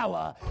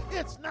power,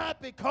 it's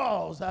not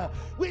because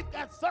we've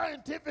got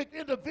scientific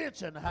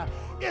intervention,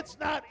 it's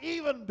not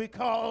even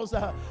because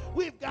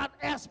we've got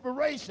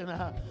aspiration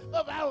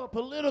of our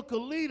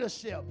political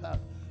leadership,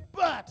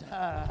 but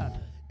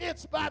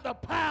it's by the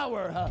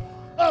power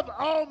of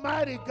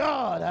Almighty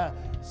God.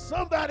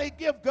 Somebody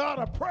give God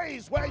a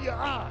praise where you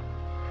are.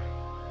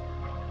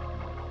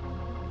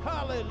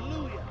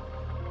 Hallelujah.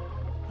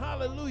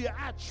 Hallelujah.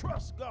 I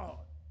trust God.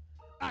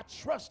 I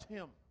trust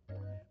him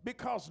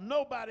because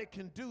nobody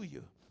can do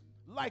you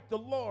like the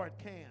Lord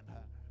can.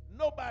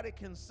 Nobody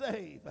can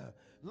save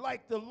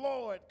like the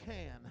Lord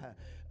can.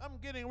 I'm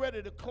getting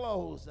ready to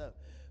close,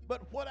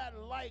 but what I'd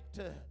like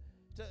to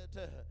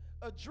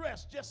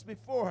address just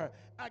before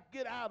I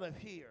get out of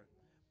here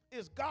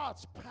is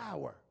God's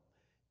power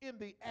in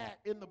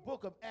the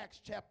book of Acts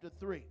chapter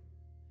 3.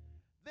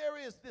 There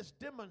is this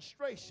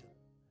demonstration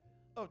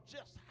of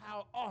just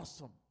how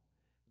awesome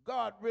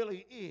God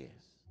really is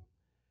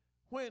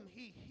when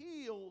he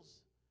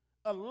heals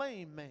a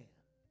lame man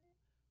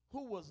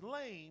who was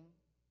lame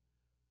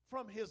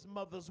from his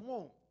mother's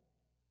womb,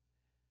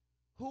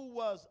 who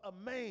was a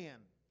man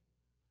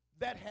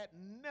that had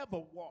never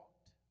walked.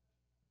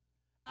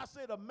 I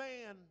said a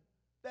man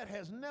that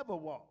has never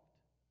walked.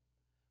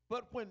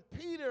 But when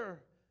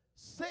Peter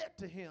said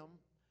to him,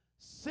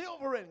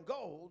 silver and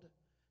gold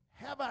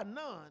have I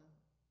none,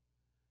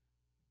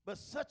 but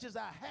such as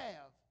I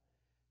have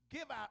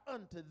give I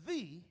unto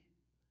thee,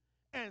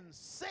 and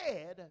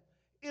said,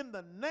 in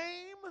the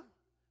name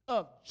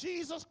of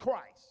Jesus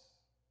Christ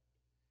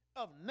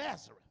of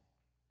Nazareth,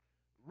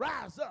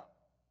 rise up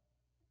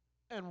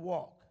and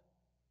walk.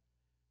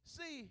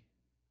 See,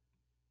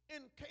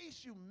 in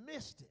case you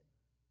missed it,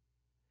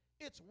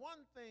 it's one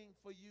thing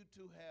for you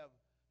to have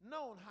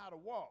known how to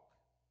walk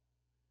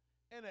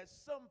and at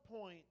some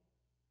point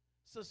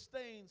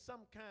sustained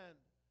some kind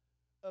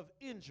of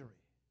injury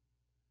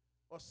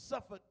or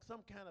suffered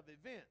some kind of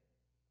event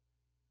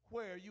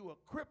where you were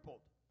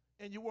crippled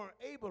and you weren't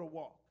able to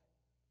walk,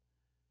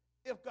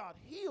 if God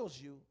heals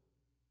you,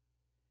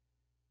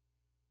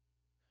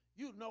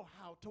 you know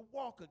how to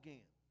walk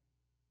again.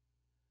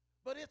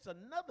 But it's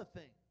another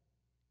thing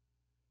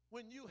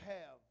when you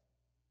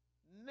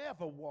have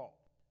never walked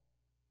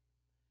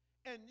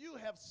and you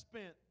have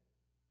spent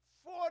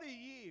 40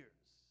 years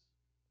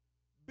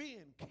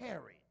being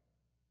carried.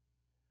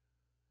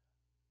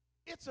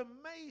 It's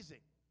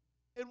amazing.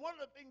 And one of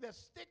the things that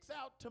sticks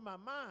out to my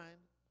mind,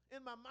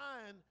 in my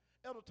mind,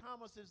 Elder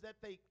Thomas, is that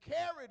they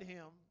carried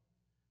him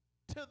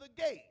to the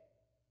gate,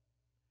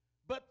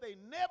 but they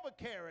never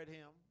carried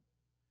him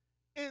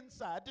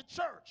inside the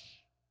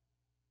church.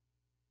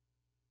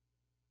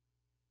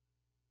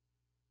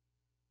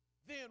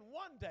 Then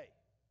one day,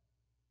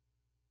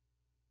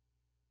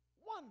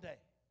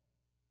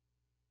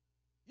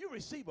 you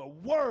receive a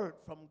word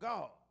from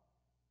God,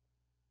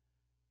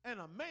 and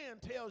a man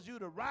tells you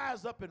to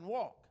rise up and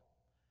walk,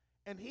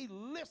 and he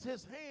lifts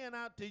his hand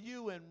out to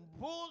you and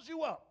pulls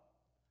you up,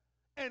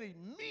 and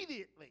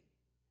immediately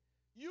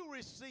you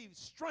receive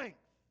strength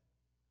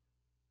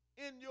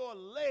in your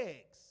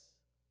legs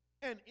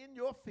and in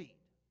your feet.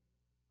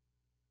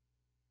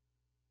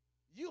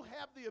 You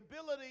have the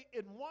ability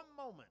in one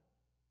moment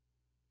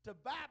to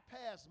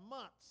bypass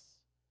months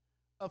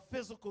of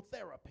physical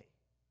therapy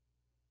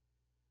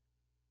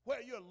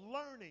where you're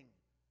learning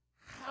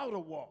how to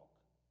walk.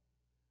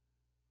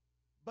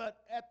 But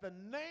at the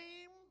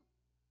name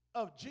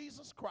of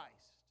Jesus Christ,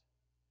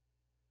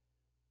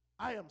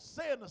 I am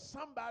saying to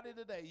somebody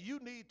today, you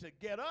need to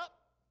get up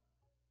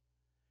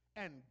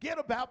and get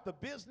about the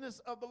business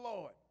of the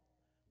Lord.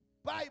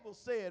 Bible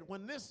said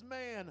when this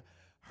man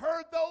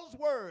heard those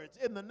words,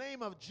 in the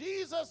name of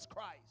Jesus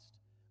Christ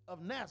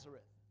of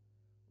Nazareth,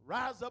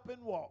 rise up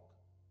and walk.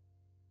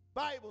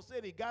 Bible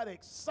said he got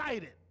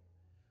excited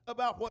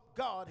about what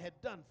God had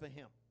done for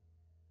him.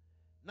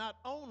 Not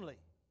only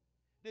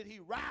did he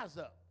rise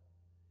up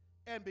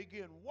and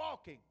begin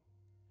walking,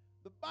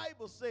 the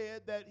Bible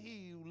said that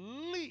he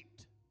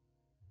leaped.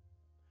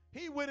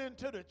 He went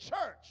into the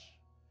church.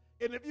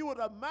 And if you would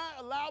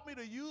allow me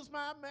to use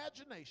my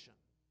imagination,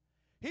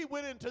 he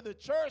went into the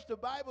church, the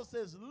Bible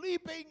says,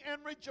 leaping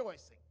and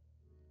rejoicing,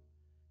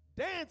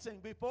 dancing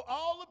before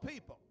all the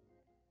people.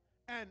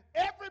 And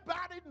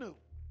everybody knew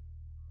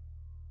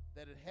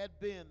that it had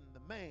been the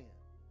man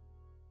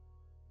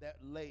that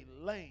lay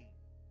lame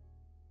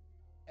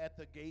at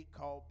the gate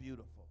called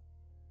Beautiful.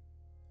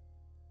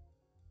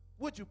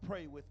 Would you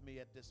pray with me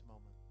at this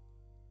moment?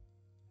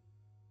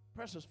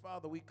 Precious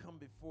Father, we come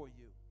before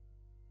you,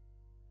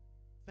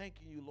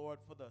 thanking you, Lord,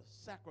 for the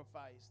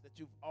sacrifice that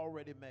you've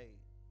already made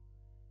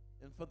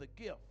and for the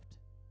gift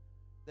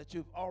that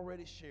you've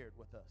already shared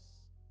with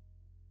us.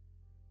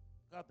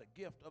 God,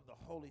 the gift of the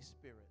Holy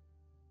Spirit,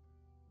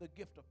 the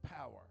gift of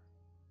power,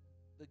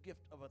 the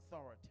gift of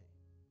authority.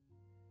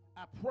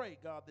 I pray,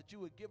 God, that you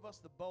would give us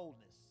the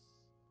boldness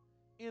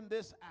in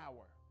this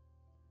hour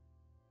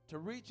to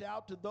reach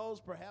out to those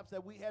perhaps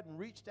that we hadn't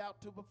reached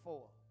out to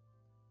before,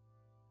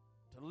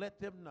 to let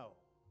them know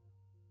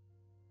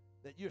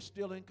that you're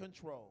still in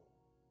control,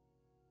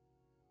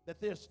 that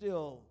there's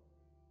still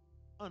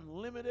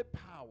unlimited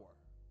power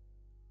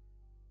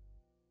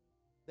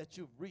that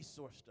you've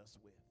resourced us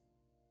with.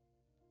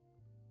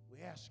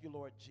 We ask you,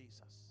 Lord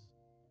Jesus,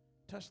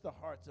 touch the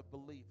hearts of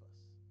believers.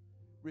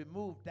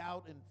 Remove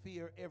doubt and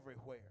fear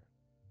everywhere.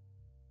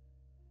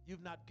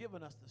 You've not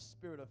given us the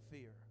spirit of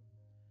fear,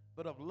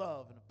 but of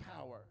love and of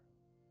power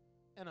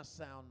and a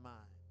sound mind.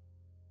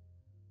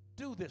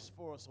 Do this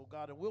for us, oh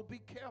God, and we'll be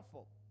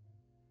careful,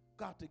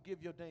 God, to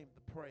give your name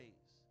the praise,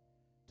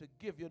 to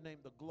give your name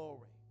the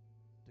glory,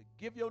 to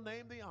give your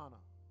name the honor.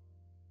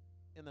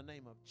 In the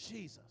name of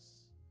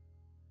Jesus,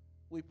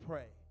 we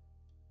pray.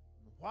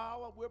 And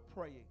while we're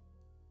praying,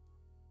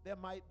 there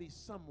might be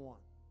someone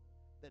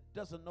that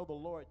doesn't know the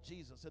Lord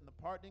Jesus and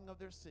the pardoning of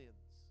their sins.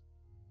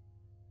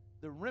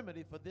 The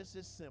remedy for this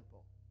is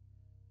simple.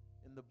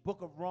 In the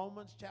book of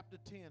Romans chapter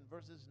 10,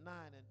 verses 9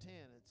 and 10,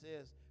 it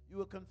says, you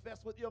will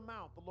confess with your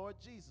mouth the Lord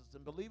Jesus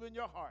and believe in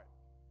your heart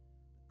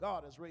that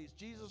God has raised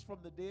Jesus from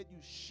the dead,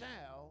 you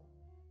shall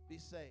be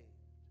saved.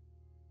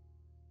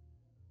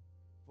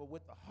 For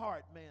with the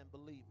heart man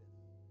believeth,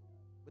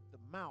 with the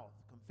mouth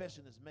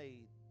confession is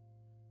made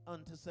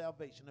unto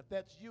salvation. If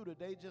that's you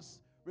today, just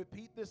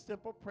repeat this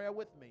simple prayer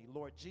with me.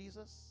 Lord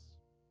Jesus,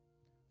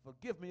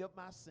 forgive me of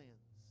my sins.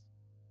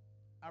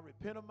 I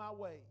repent of my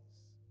ways.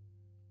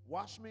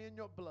 Wash me in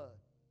your blood.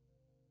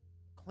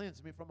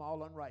 Cleanse me from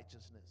all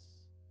unrighteousness.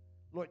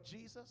 Lord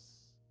Jesus,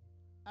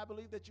 I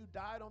believe that you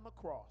died on the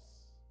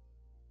cross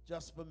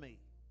just for me,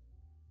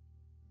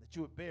 that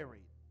you were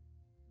buried,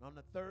 and on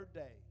the third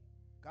day,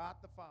 God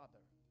the Father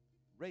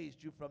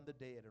raised you from the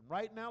dead. And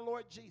right now,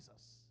 Lord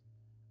Jesus,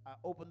 I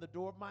open the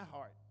door of my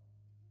heart,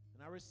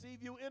 and I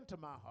receive you into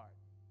my heart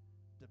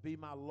to be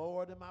my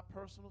Lord and my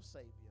personal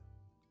Savior.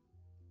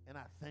 And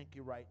I thank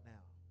you right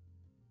now.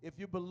 If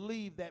you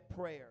believe that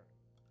prayer,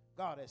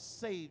 God has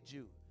saved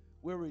you.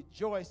 We're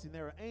rejoicing.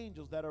 There are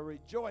angels that are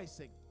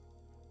rejoicing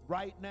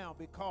right now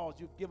because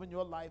you've given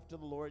your life to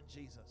the Lord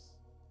Jesus.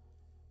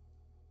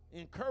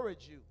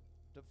 Encourage you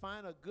to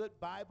find a good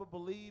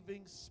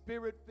Bible-believing,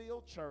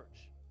 Spirit-filled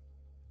church.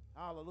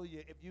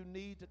 Hallelujah. If you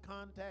need to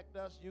contact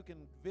us, you can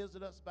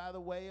visit us by the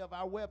way of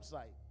our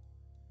website.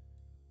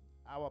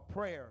 Our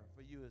prayer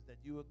for you is that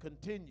you will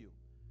continue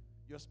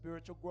your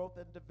spiritual growth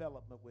and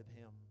development with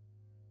Him.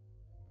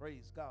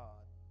 Praise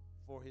God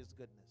for His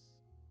goodness.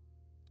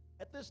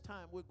 At this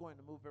time, we're going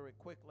to move very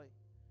quickly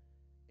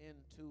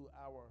into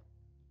our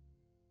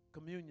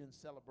communion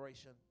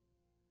celebration.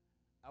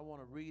 I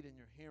want to read in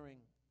your hearing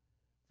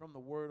from the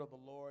word of the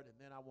Lord, and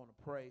then I want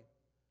to pray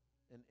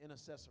an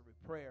intercessory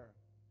prayer,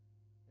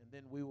 and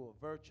then we will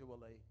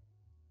virtually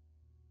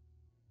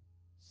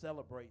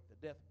celebrate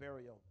the death,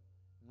 burial,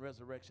 and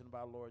resurrection of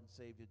our Lord and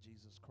Savior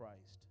Jesus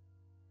Christ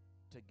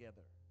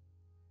together.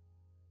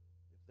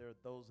 If there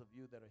are those of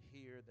you that are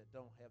here that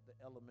don't have the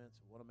elements,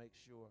 we want to make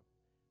sure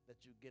that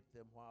you get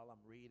them while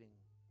I'm reading,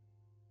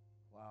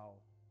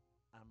 while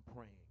I'm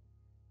praying.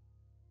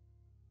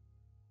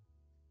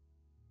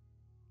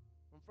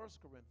 From 1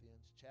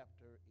 Corinthians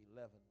chapter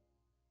 11,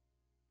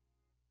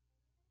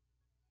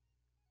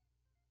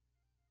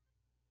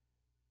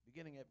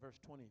 beginning at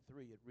verse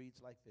 23, it reads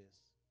like this.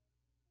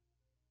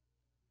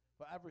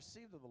 For I've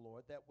received of the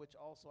Lord that which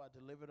also I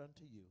delivered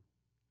unto you,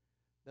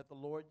 that the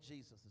Lord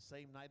Jesus, the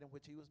same night in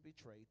which he was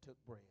betrayed, took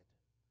bread.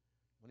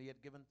 When he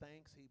had given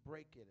thanks, he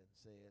brake it and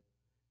said,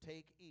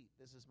 Take, eat,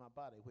 this is my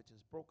body, which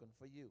is broken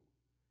for you.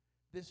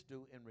 This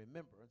do in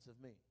remembrance of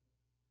me.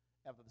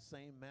 After the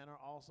same manner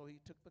also he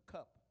took the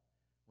cup,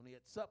 when he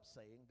had supped,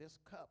 saying, This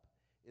cup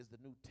is the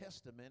New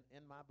Testament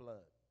in my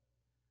blood.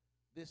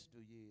 This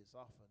do ye as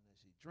often as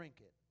ye drink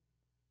it,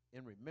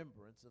 in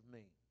remembrance of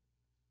me.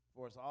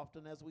 For as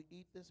often as we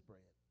eat this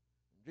bread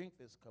and drink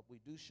this cup, we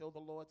do show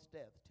the Lord's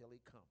death till he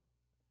come.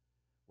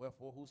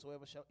 Wherefore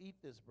whosoever shall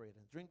eat this bread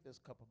and drink this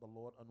cup of the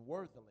Lord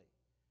unworthily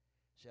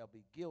shall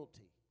be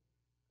guilty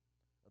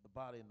of the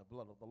body and the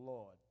blood of the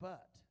Lord.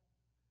 But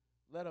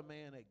let a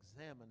man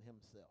examine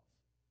himself,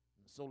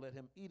 and so let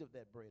him eat of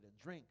that bread and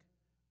drink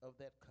of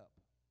that cup.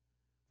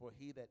 For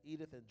he that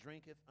eateth and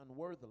drinketh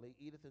unworthily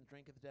eateth and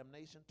drinketh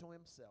damnation to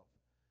himself,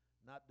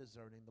 not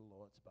discerning the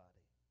Lord's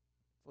body.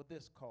 For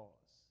this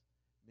cause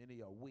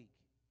many are weak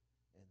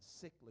and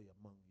sickly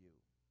among you,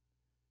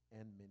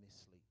 and many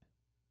sleep.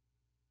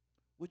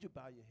 Would you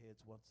bow your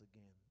heads once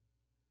again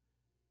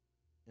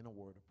in a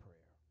word of prayer?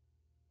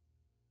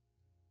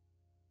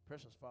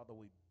 Precious Father,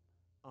 we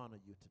honor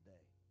you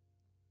today.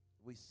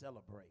 We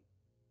celebrate,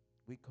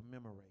 we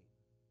commemorate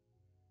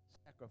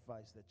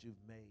sacrifice that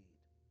you've made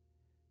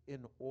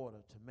in order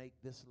to make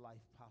this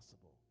life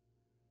possible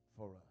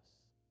for us,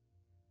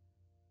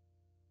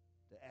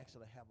 to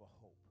actually have a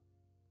hope,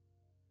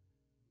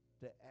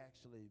 to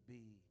actually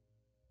be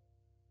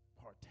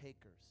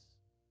partakers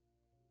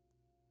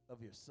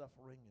of your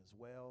suffering as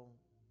well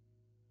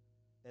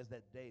as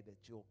that day that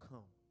you'll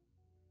come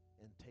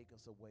and take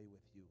us away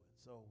with you. And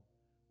so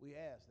we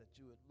ask that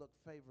you would look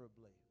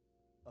favorably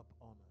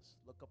upon us,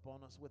 look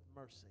upon us with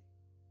mercy.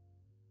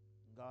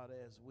 God,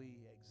 as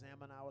we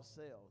examine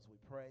ourselves, we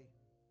pray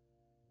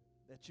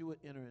that you would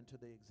enter into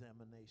the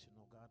examination,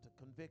 oh God, to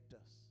convict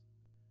us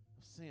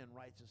of sin,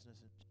 righteousness,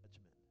 and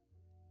judgment,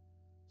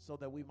 so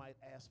that we might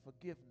ask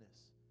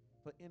forgiveness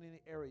for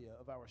any area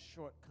of our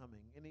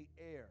shortcoming, any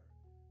error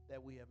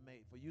that we have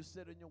made. For you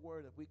said in your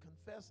word, if we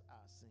confess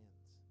our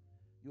sins,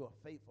 you are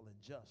faithful and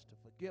just to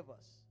forgive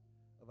us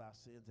of our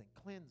sins and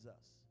cleanse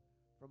us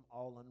from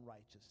all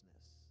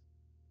unrighteousness.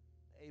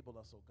 Enable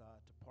us, oh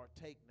God, to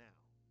partake now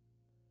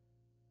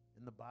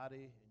in the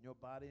body, in your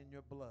body and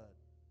your blood,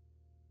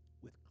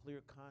 with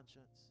clear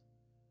conscience,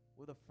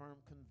 with a firm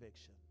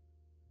conviction,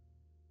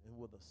 and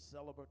with a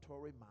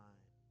celebratory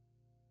mind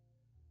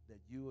that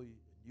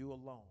you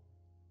alone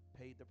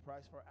paid the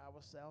price for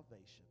our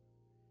salvation.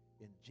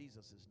 In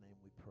Jesus' name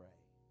we pray.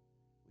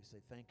 We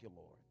say thank you,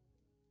 Lord.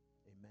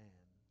 Amen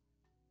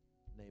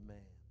and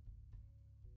amen.